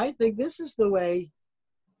perfect. I think this is the way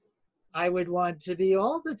I would want to be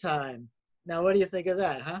all the time. Now, what do you think of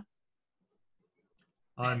that, huh?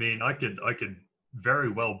 I mean, I could very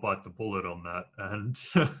well bite the bullet on that, and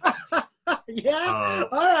Yeah. uh,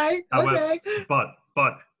 All right. however, Okay.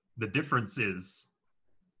 but the difference is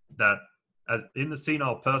that in the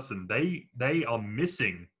senile person, they are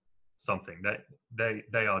missing something. That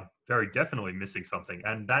they are very definitely missing something,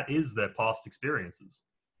 and that is their past experiences.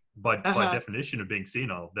 By Uh-huh. definition of being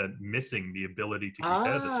senile, they're missing the ability to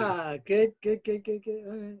compare the two. Ah, good, good, good, good, good.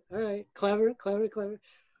 All right. All right. Clever, clever, clever.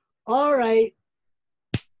 All right.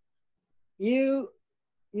 You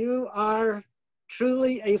you are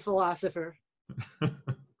truly a philosopher.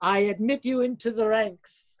 I admit you into the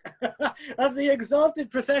ranks of the exalted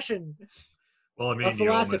profession Well, I of mean,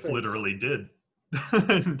 you almost philosophers. literally did,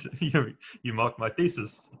 and you mocked my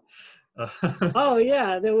thesis. Oh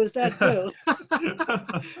yeah, there was that too.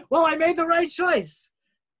 Well, I made the right choice.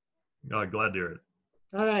 Oh, glad to hear it.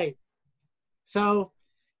 All right. So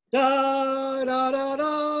da da da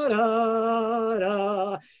da da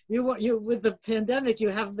da. You with the pandemic, you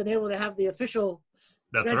haven't been able to have the official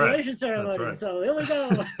That's right. graduation That's ceremony. right. So here we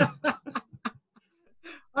go.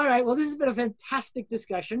 All right. Well, this has been a fantastic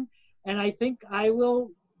discussion, and I think I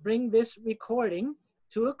will bring this recording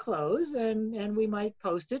to a close, and we might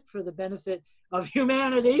post it for the benefit of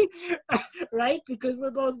humanity, right? Because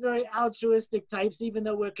we're both very altruistic types, even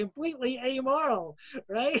though we're completely amoral,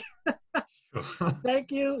 right?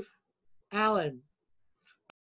 Thank you, Alan.